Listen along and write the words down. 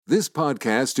This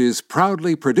podcast is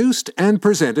proudly produced and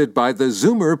presented by the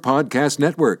Zoomer Podcast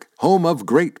Network, home of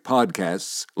great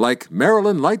podcasts like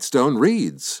Marilyn Lightstone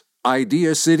Reads,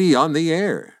 Idea City on the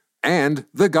Air, and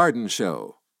The Garden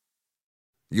Show.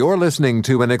 You're listening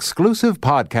to an exclusive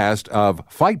podcast of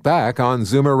Fight Back on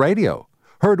Zoomer Radio,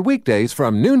 heard weekdays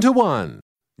from noon to 1.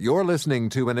 You're listening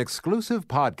to an exclusive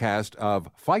podcast of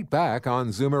Fight Back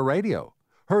on Zoomer Radio,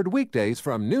 heard weekdays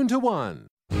from noon to 1.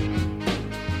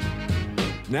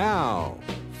 Now,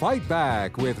 Fight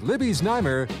Back with Libby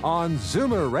Znaimer on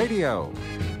Zoomer Radio.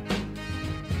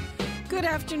 Good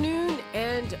afternoon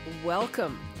and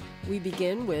welcome. We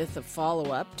begin with a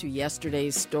follow-up to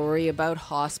yesterday's story about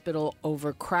hospital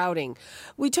overcrowding.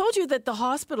 We told you that the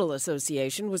Hospital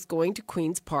Association was going to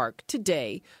Queen's Park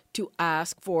today to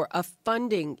ask for a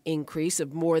funding increase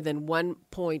of more than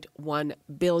 $1.1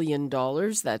 billion,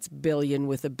 that's billion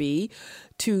with a B,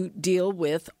 to deal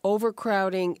with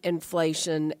overcrowding,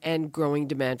 inflation, and growing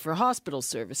demand for hospital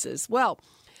services. Well,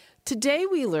 today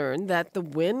we learned that the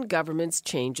Wynne government's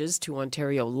changes to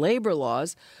Ontario labour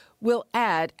laws will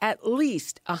add at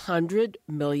least $100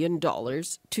 million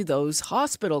to those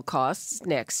hospital costs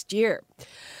next year.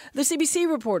 The CBC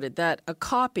reported that a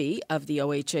copy of the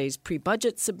OHA's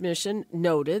pre-budget submission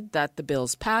noted that the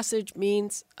bill's passage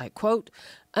means, I quote,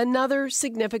 another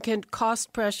significant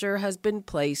cost pressure has been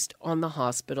placed on the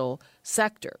hospital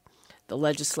sector. The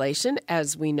legislation,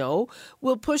 as we know,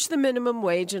 will push the minimum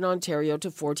wage in Ontario to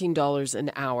 $14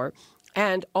 an hour,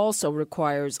 and also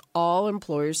requires all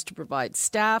employers to provide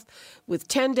staff with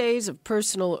 10 days of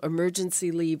personal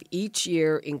emergency leave each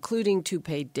year, including 2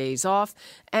 paid days off.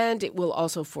 And it will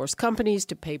also force companies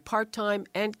to pay part-time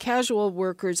and casual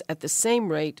workers at the same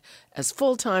rate as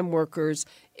full-time workers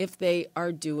if they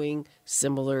are doing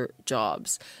similar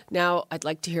jobs. Now, I'd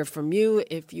like to hear from you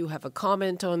if you have a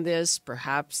comment on this.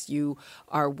 Perhaps you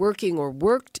are working or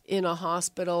worked in a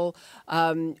hospital,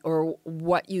 or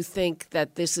what you think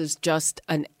that this is just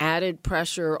an added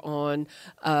pressure on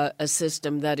a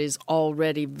system that is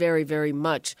already very, very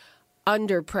much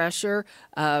under pressure.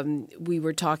 We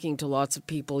were talking to lots of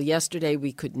people yesterday.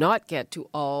 We could not get to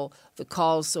all the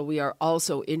calls, so we are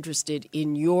also interested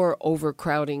in your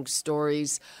overcrowding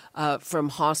stories from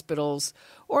hospitals,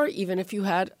 or even if you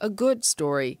had a good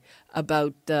story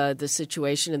about the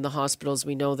situation in the hospitals.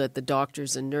 We know that the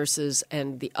doctors and nurses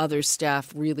and the other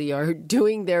staff really are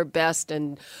doing their best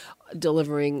and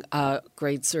delivering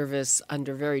great service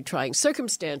under very trying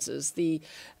circumstances. The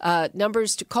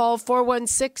numbers to call,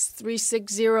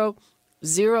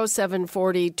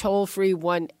 416-360-0740, toll-free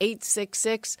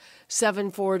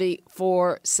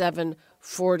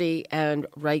 1-866-740-4740. And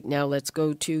right now, let's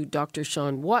go to Dr.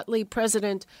 Sean Watley,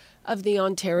 President of the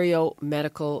Ontario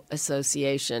Medical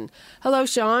Association. Hello,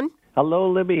 Sean.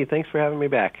 Hello, Libby. Thanks for having me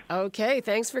back. Okay,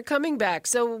 thanks for coming back.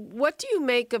 So what do you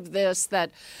make of this,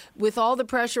 that with all the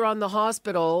pressure on the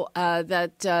hospital,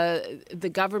 that the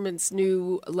government's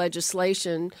new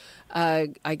legislation,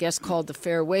 I guess called the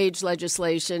fair wage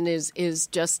legislation, is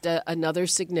just another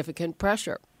significant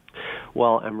pressure?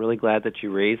 Well, I'm really glad that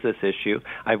you raised this issue.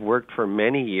 I've worked for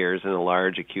many years in a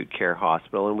large acute care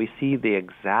hospital, and we see the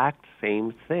exact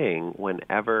same thing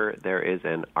whenever there is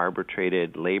an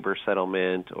arbitrated labor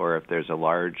settlement or if there's a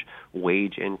large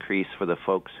wage increase for the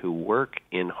folks who work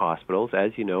in hospitals.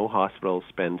 As you know, hospitals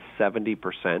spend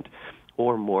 70%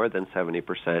 or more than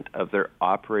 70% of their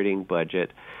operating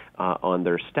budget on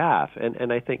their staff.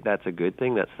 And I think that's a good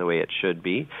thing. That's the way it should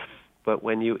be. But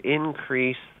when you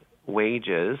increase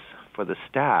wages for the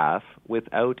staff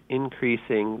without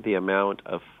increasing the amount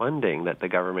of funding that the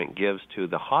government gives to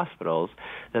the hospitals,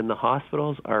 then the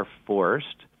hospitals are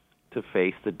forced to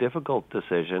face the difficult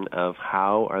decision of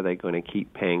how are they going to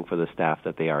keep paying for the staff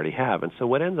that they already have. And so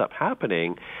what ends up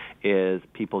happening is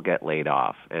people get laid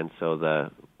off. And so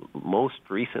the most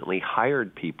recently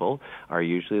hired people are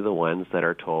usually the ones that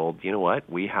are told, you know what,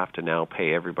 we have to now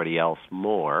pay everybody else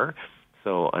more.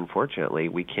 So unfortunately,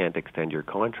 we can't extend your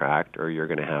contract, or you're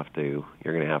going to have to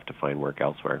find work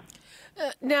elsewhere.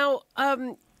 Now,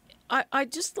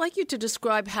 I'd just like you to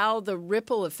describe how the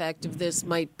ripple effect of this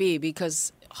might be,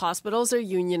 because hospitals are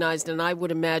unionized, and I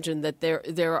would imagine that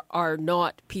there are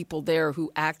not people there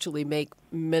who actually make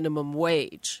minimum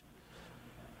wage.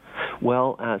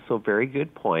 Well, so very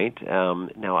good point.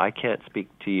 Now, I can't speak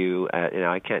to you.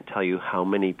 I can't tell you how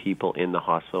many people in the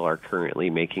hospital are currently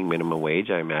making minimum wage.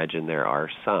 I imagine there are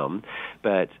some.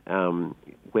 But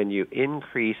when you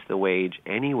increase the wage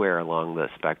anywhere along the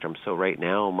spectrum, so right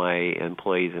now my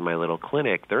employees in my little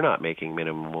clinic, they're not making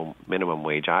minimum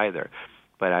wage either.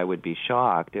 but I would be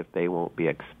shocked if they won't be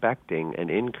expecting an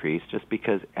increase just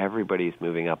because everybody's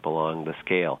moving up along the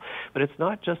scale. But it's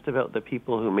not just about the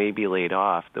people who may be laid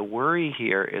off. The worry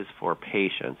here is for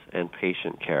patients and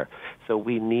patient care. So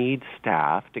we need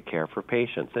staff to care for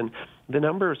patients. And the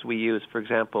numbers we use, for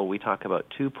example, we talk about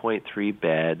 2.3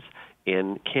 beds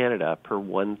in Canada per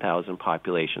 1,000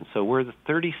 population. So we're the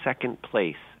 32nd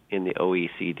place in the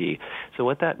OECD. So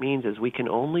what that means is we can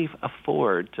only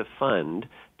afford to fund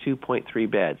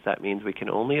 2.3 beds. That means we can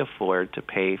only afford to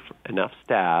pay for enough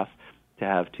staff to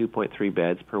have 2.3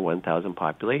 beds per 1,000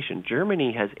 population.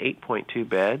 Germany has 8.2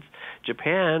 beds.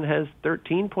 Japan has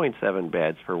 13.7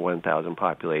 beds per 1,000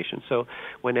 population. So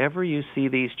whenever you see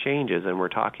these changes, and we're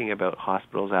talking about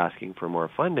hospitals asking for more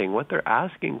funding, what they're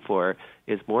asking for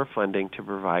is more funding to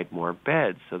provide more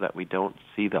beds so that we don't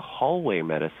see the hallway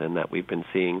medicine that we've been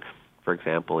seeing, for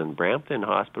example, in Brampton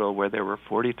Hospital, where there were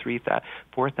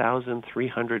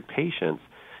 4,300 patients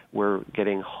were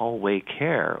getting hallway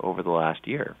care over the last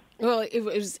year. Well, it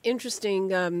was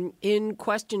interesting. In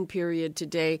question period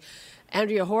today,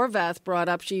 Andrea Horvath brought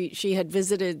up she had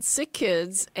visited sick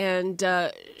kids, and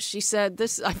she said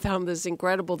this. I found this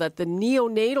incredible, that the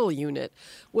neonatal unit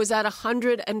was at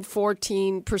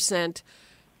 114%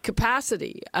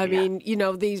 capacity. I mean,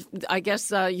 these. I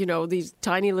guess these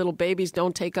tiny little babies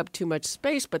don't take up too much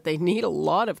space, but they need a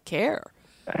lot of care.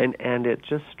 And it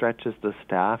just stretches the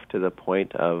staff to the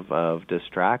point of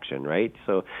distraction, right?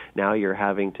 So now you're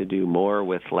having to do more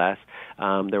with less.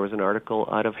 There was an article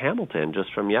out of Hamilton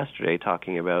just from yesterday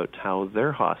talking about how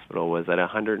their hospital was at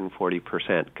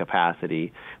 140%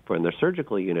 capacity for their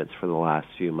surgical units for the last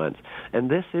few months. And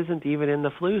this isn't even in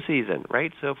the flu season,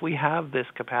 right? So if we have this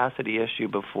capacity issue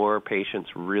before patients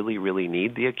really, really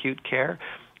need the acute care,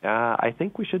 I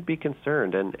think we should be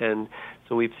concerned. And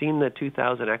so we've seen the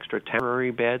 2,000 extra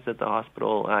temporary beds that the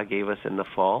hospital gave us in the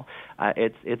fall.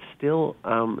 It's still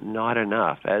not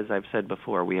enough. As I've said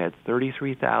before, we had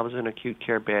 33,000 acute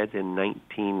care beds in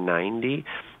 1990.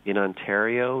 In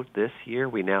Ontario this year,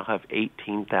 we now have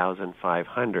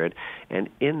 18,500. And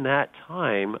in that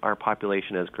time, our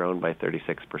population has grown by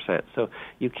 36%. So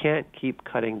you can't keep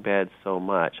cutting beds so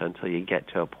much until you get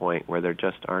to a point where there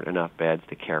just aren't enough beds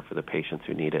to care for the patients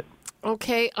who need it.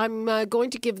 Okay, I'm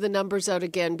going to give the numbers out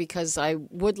again because I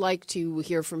would like to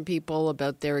hear from people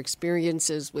about their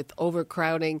experiences with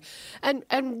overcrowding and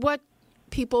what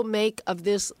people make of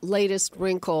this latest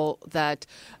wrinkle that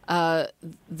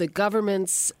the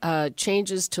government's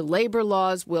changes to labor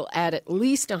laws will add at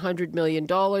least $100 million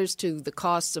to the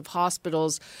costs of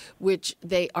hospitals, which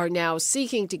they are now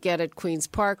seeking to get at Queen's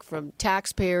Park from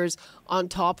taxpayers on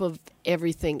top of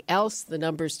everything else. The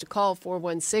numbers to call,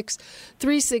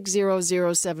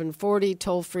 416-360-0740,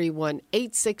 toll-free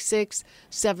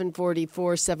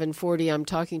 1-866-740-4740. I'm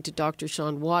talking to Dr.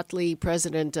 Sean Watley,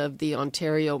 president of the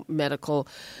Ontario Medical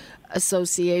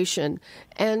Association.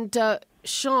 And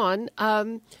Sean,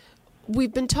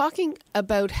 we've been talking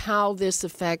about how this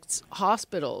affects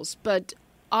hospitals, but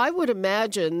I would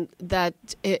imagine that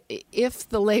if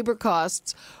the labor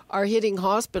costs are hitting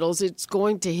hospitals, it's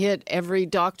going to hit every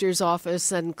doctor's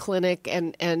office and clinic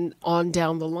and on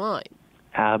down the line.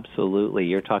 Absolutely.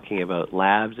 You're talking about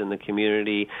labs in the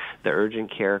community, the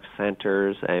urgent care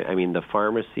centers, I mean, the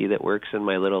pharmacy that works in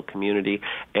my little community.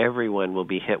 Everyone will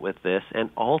be hit with this. And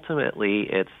ultimately,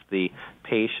 it's the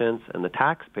patients and the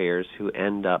taxpayers who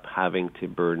end up having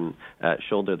to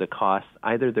shoulder the costs.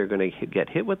 Either they're going to get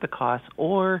hit with the costs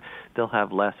or they'll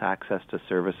have less access to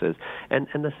services. And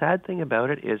the sad thing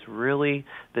about it is really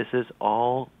this is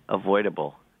all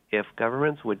avoidable. If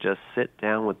governments would just sit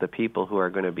down with the people who are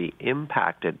going to be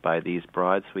impacted by these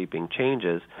broad sweeping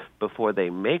changes before they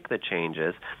make the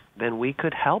changes, then we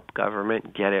could help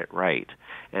government get it right.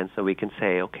 And so we can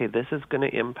say, okay, this is going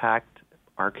to impact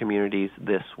our communities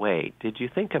this way. Did you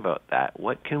think about that?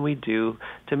 What can we do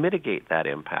to mitigate that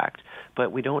impact?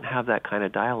 But we don't have that kind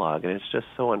of dialogue, and it's just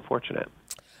so unfortunate.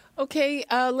 Okay,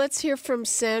 let's hear from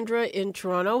Sandra in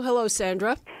Toronto. Hello,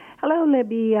 Sandra. Hello,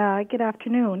 Libby. Good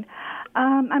afternoon.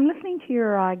 I'm listening to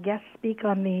your guest speak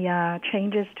on the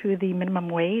changes to the minimum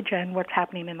wage and what's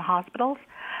happening in the hospitals.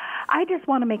 I just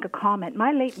want to make a comment.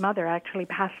 My late mother actually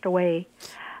passed away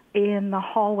in the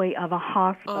hallway of a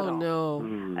hospital. Oh, no.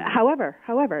 However,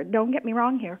 don't get me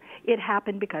wrong here. It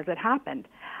happened because it happened.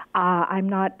 I'm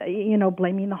not,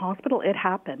 blaming the hospital. It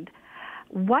happened.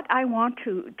 What I want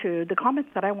the comments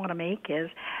that I want to make is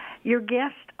your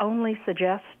guest only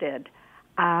suggested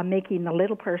making the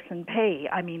little person pay.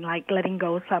 I mean, like letting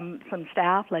go some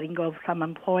staff, letting go of some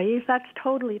employees. That's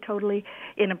totally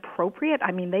inappropriate.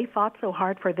 I mean, they fought so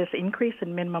hard for this increase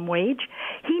in minimum wage.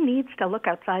 He needs to look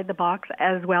outside the box,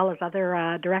 as well as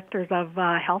other directors of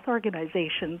health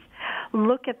organizations.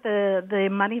 Look at the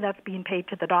money that's being paid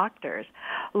to the doctors.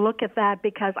 Look at that,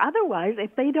 because otherwise,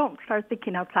 if they don't start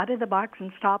thinking outside of the box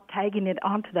and stop tagging it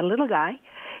onto the little guy,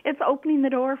 it's opening the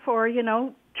door for,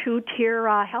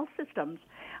 two-tier health systems.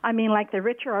 I mean, like the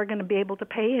richer are going to be able to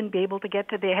pay and be able to get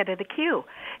to the head of the queue.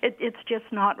 It's just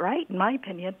not right, in my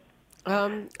opinion.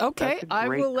 Okay, I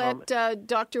will let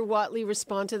Dr. Watley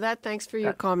respond to that. Thanks for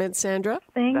your comment, Sandra.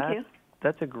 Thank you.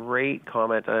 That's a great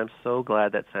comment, and I'm so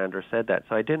glad that Sandra said that.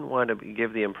 So I didn't want to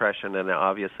give the impression, and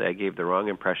obviously I gave the wrong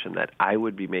impression, that I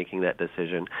would be making that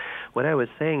decision. What I was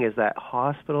saying is that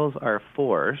hospitals are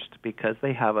forced, because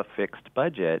they have a fixed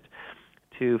budget,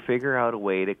 to figure out a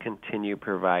way to continue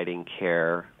providing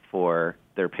care for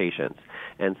their patients.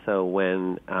 And so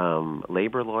when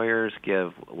labor lawyers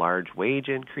give large wage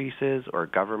increases, or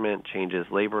government changes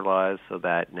labor laws so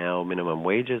that now minimum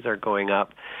wages are going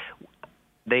up,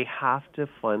 they have to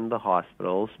fund the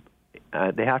hospitals.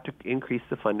 They have to increase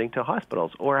the funding to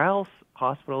hospitals, or else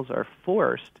hospitals are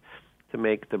forced to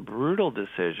make the brutal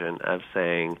decision of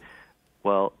saying,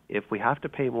 well, if we have to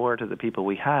pay more to the people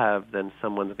we have, then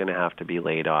someone's going to have to be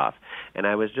laid off. And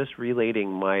I was just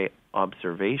relating my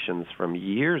observations from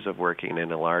years of working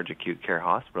in a large acute care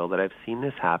hospital that I've seen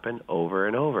this happen over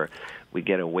and over. We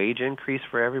get a wage increase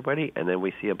for everybody, and then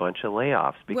we see a bunch of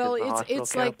layoffs because the hospital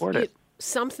can't afford it.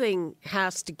 Something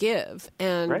has to give,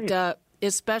 and right.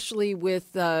 Especially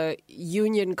with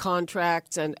union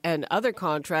contracts and other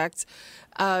contracts,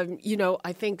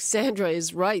 I think Sandra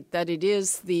is right that it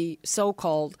is the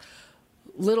so-called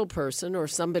little person, or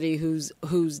somebody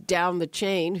who's down the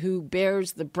chain, who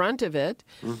bears the brunt of it.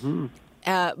 Mm-hmm.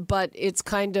 But it's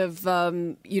kind of,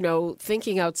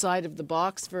 thinking outside of the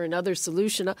box for another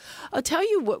solution. I'll tell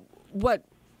you what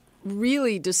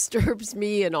really disturbs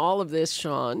me in all of this,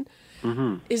 Sean,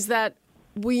 is that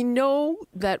we know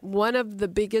that one of the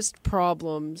biggest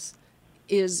problems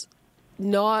is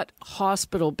not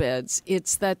hospital beds.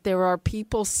 It's that there are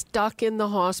people stuck in the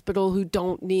hospital who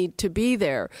don't need to be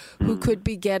there, who could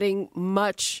be getting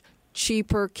much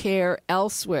cheaper care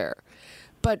elsewhere.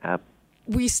 But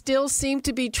we still seem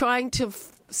to be trying to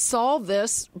solve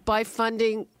this by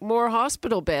funding more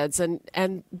hospital beds.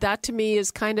 And that, to me,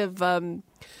 is kind of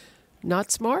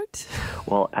not smart.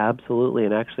 Well, absolutely.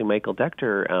 And actually, Michael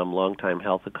Decter, longtime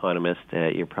health economist,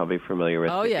 you're probably familiar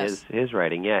with his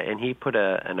writing. Yeah, and he put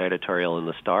an editorial in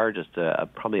the Star just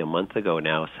probably a month ago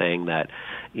now, saying that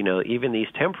even these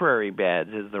temporary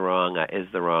beds is the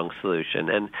wrong solution.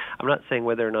 And I'm not saying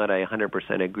whether or not I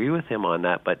 100% agree with him on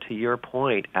that, but to your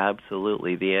point,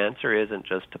 absolutely, the answer isn't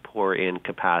just to pour in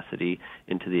capacity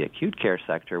into the acute care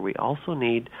sector. We also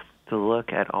need to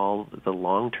look at all the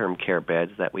long-term care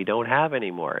beds that we don't have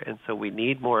anymore. And so we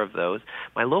need more of those.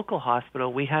 My local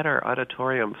hospital, we had our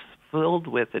auditorium filled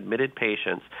with admitted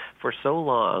patients for so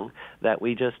long that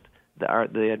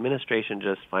the administration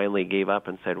just finally gave up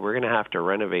and said, we're going to have to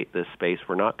renovate this space.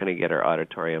 We're not going to get our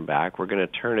auditorium back. We're going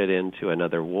to turn it into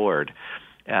another ward.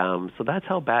 So that's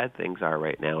how bad things are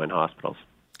right now in hospitals.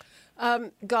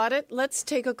 Got it. Let's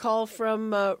take a call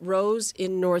from Rose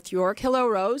in North York. Hello,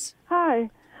 Rose. Hi.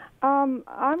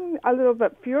 I'm a little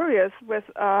bit furious with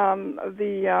what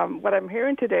I'm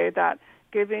hearing today, that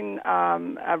giving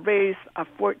a raise of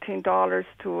 $14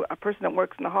 to a person that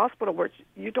works in the hospital, where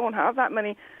you don't have that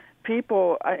many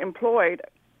people employed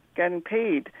getting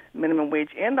paid minimum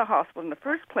wage in the hospital in the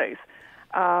first place.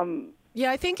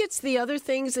 I think it's the other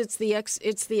things. It's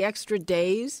the extra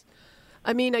days.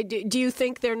 I mean, do you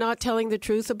think they're not telling the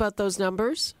truth about those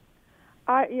numbers?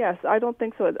 Yes, I don't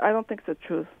think so. I don't think it's the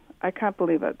truth. I can't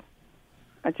believe it.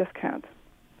 I just can't.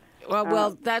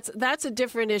 Well, that's a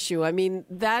different issue. I mean,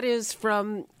 that is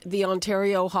from the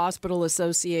Ontario Hospital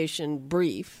Association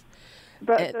brief.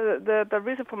 But the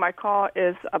reason for my call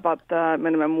is about the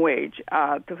minimum wage.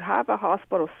 To have a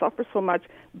hospital suffer so much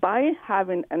by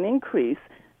having an increase,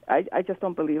 I just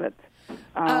don't believe it.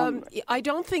 I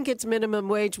don't think it's minimum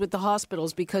wage with the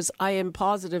hospitals, because I am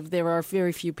positive there are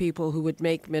very few people who would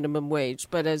make minimum wage.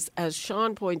 But as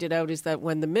Sean pointed out, is that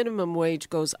when the minimum wage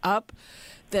goes up,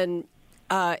 then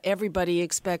everybody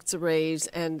expects a raise.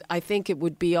 And I think it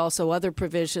would be also other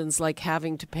provisions like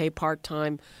having to pay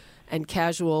part-time and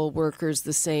casual workers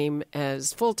the same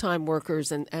as full-time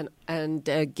workers,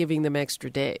 and giving them extra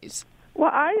days.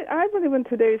 Well, I believe in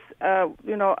today's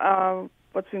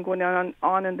what's been going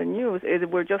on in the news is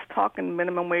we're just talking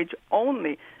minimum wage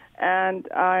only. And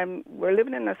we're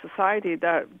living in a society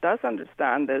that does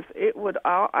understand this. It would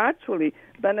actually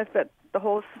benefit the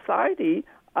whole society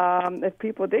if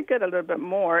people did get a little bit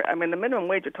more. I mean, the minimum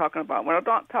wage you're talking about, we're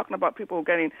not talking about people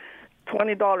getting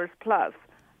 $20 plus.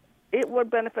 It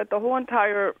would benefit the whole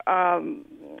entire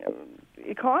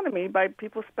economy by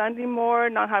people spending more,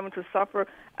 not having to suffer,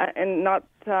 and not,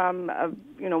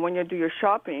 when you do your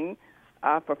shopping,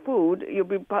 for food, you'll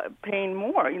be paying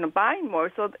more, buying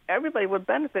more, so everybody would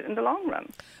benefit in the long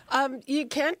run. You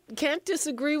can't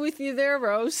disagree with you there,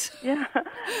 Rose. Yeah.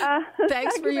 Thanks for your call.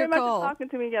 Thank you very much for talking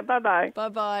to me. Yeah, bye-bye.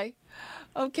 Bye-bye.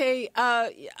 Okay,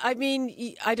 I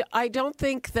mean, I don't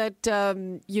think that,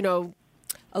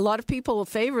 a lot of people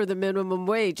favor the minimum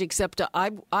wage, except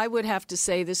I would have to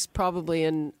say this is probably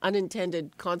an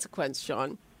unintended consequence,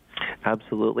 Sean.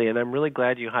 Absolutely, and I'm really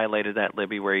glad you highlighted that,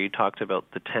 Libby, where you talked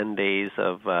about the 10 days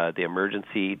of the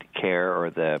emergency care or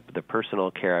the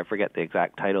personal care. I forget the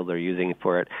exact title they're using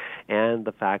for it, and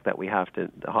the fact that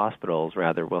the hospitals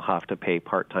will have to pay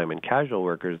part-time and casual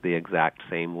workers the exact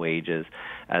same wages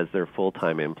as their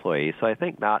full-time employees. So I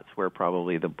think that's where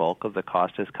probably the bulk of the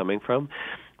cost is coming from.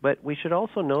 But we should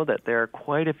also know that there are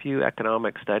quite a few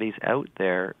economic studies out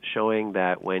there showing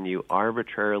that when you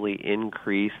arbitrarily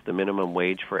increase the minimum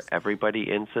wage for everybody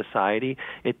in society,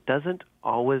 it doesn't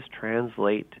always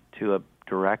translate to a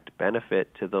direct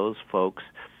benefit to those folks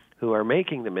who are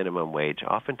making the minimum wage.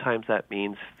 Oftentimes that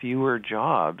means fewer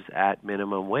jobs at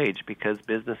minimum wage because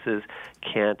businesses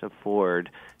can't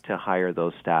afford to hire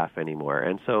those staff anymore.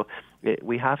 And so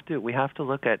we have to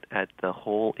look at the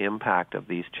whole impact of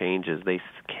these changes. They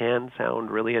can sound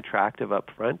really attractive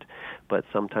up front, but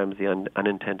sometimes the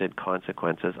unintended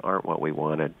consequences aren't what we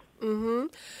wanted. Mm-hmm.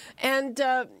 And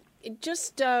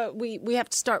we have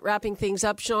to start wrapping things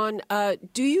up, Sean.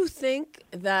 Do you think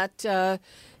that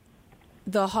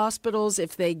the hospitals,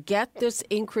 if they get this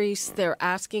increase they're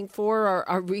asking for,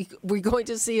 are we going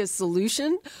to see a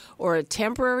solution or a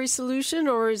temporary solution,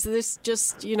 or is this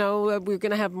just, we're going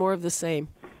to have more of the same?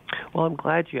 Well, I'm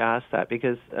glad you asked that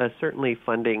because certainly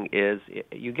funding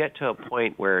you get to a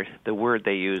point where the word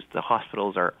they use, the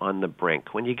hospitals are on the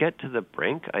brink. When you get to the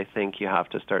brink, I think you have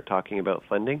to start talking about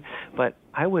funding. But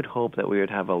I would hope that we would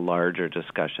have a larger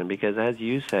discussion because, as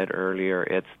you said earlier,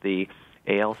 it's the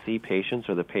ALC patients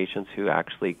or the patients who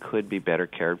actually could be better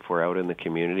cared for out in the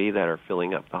community that are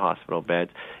filling up the hospital beds.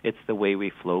 It's the way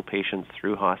we flow patients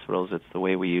through hospitals. It's the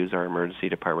way we use our emergency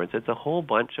departments. It's a whole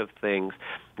bunch of things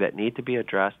that need to be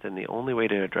addressed, and the only way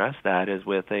to address that is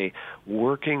with a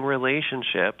working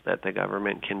relationship that the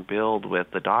government can build with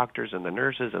the doctors and the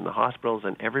nurses and the hospitals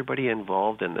and everybody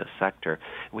involved in this sector.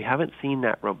 We haven't seen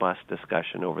that robust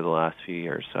discussion over the last few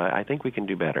years, so I think we can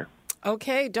do better.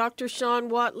 Okay, Dr. Sean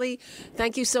Whatley,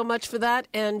 thank you so much for that,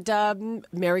 and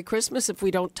Merry Christmas if we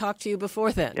don't talk to you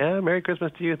before then. Yeah, Merry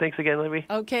Christmas to you. Thanks again, Libby.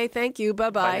 Okay, thank you.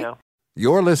 Bye-bye. Bye now.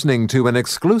 You're listening to an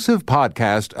exclusive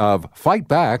podcast of Fight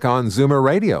Back on Zoomer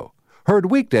Radio, heard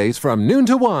weekdays from noon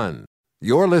to 1.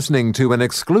 You're listening to an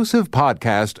exclusive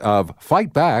podcast of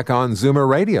Fight Back on Zoomer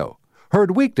Radio,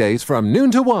 heard weekdays from noon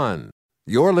to 1.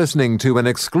 You're listening to an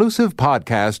exclusive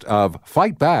podcast of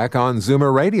Fight Back on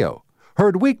Zoomer Radio,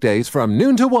 heard weekdays from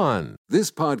noon to 1.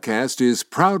 This podcast is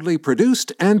proudly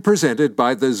produced and presented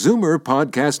by the Zoomer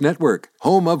Podcast Network,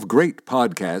 home of great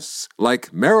podcasts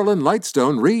like Marilyn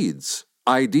Lightstone Reads,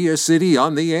 Idea City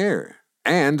on the Air,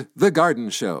 and The Garden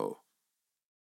Show.